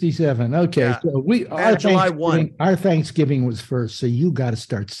 1867. Okay. Yeah. So July 1. Our Thanksgiving was first. So you got to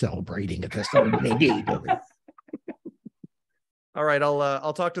start celebrating it. All right.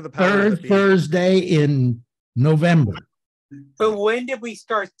 I'll talk to the third Thursday in November. But when did we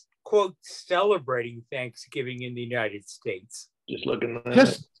start, quote, celebrating Thanksgiving in the United States?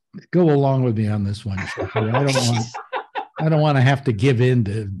 Just go along with me on this one. I don't want to have to give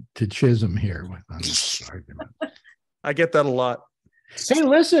in to Chisholm here with this argument. I get that a lot. Hey,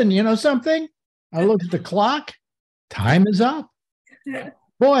 listen, you know something? I looked at the clock. Time is up.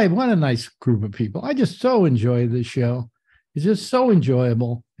 Boy, what a nice group of people. I just so enjoy this show. It's just so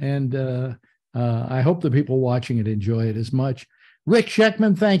enjoyable. And I hope the people watching it enjoy it as much. Rick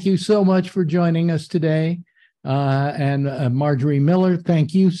Sheckman, thank you so much for joining us today. And Marjorie Miller,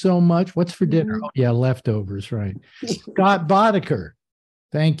 thank you so much. What's for dinner? Oh, yeah, leftovers, right. Scott Boddicker,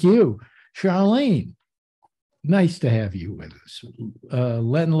 thank you. Charlene, nice to have you with us.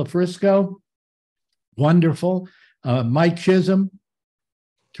 Len LaFrisco, wonderful. Mike Chisholm,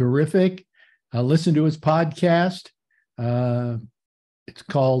 terrific. Listen to his podcast. It's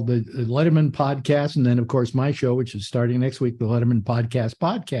called the Letterman Podcast. And then, of course, my show, which is starting next week, the Letterman Podcast.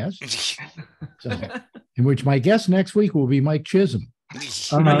 So, in which my guest next week will be Mike Chisholm.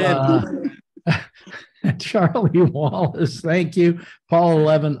 Charlie Wallace, thank you. Paul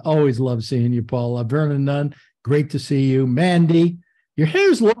 11, always love seeing you, Paul. Vernon Nunn, great to see you. Mandy, your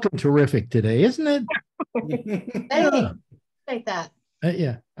hair's looking terrific today, isn't it? Take that.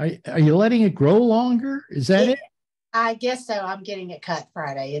 Yeah. Are you letting it grow longer? Is that it? I guess so. I'm getting it cut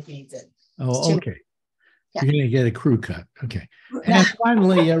Friday. It needs it. Oh, okay. Yeah. You're going to get a crew cut. Okay. And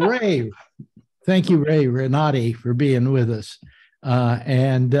finally, Ray. Thank you, Ray Renati, for being with us.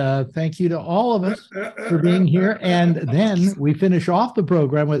 And thank you to all of us for being here. And then we finish off the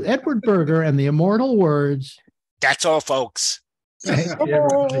program with Edward Berger and the immortal words. That's all, folks. Thank you,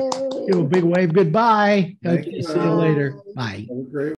 everybody. Give a big wave goodbye. Okay, see you later. Bye.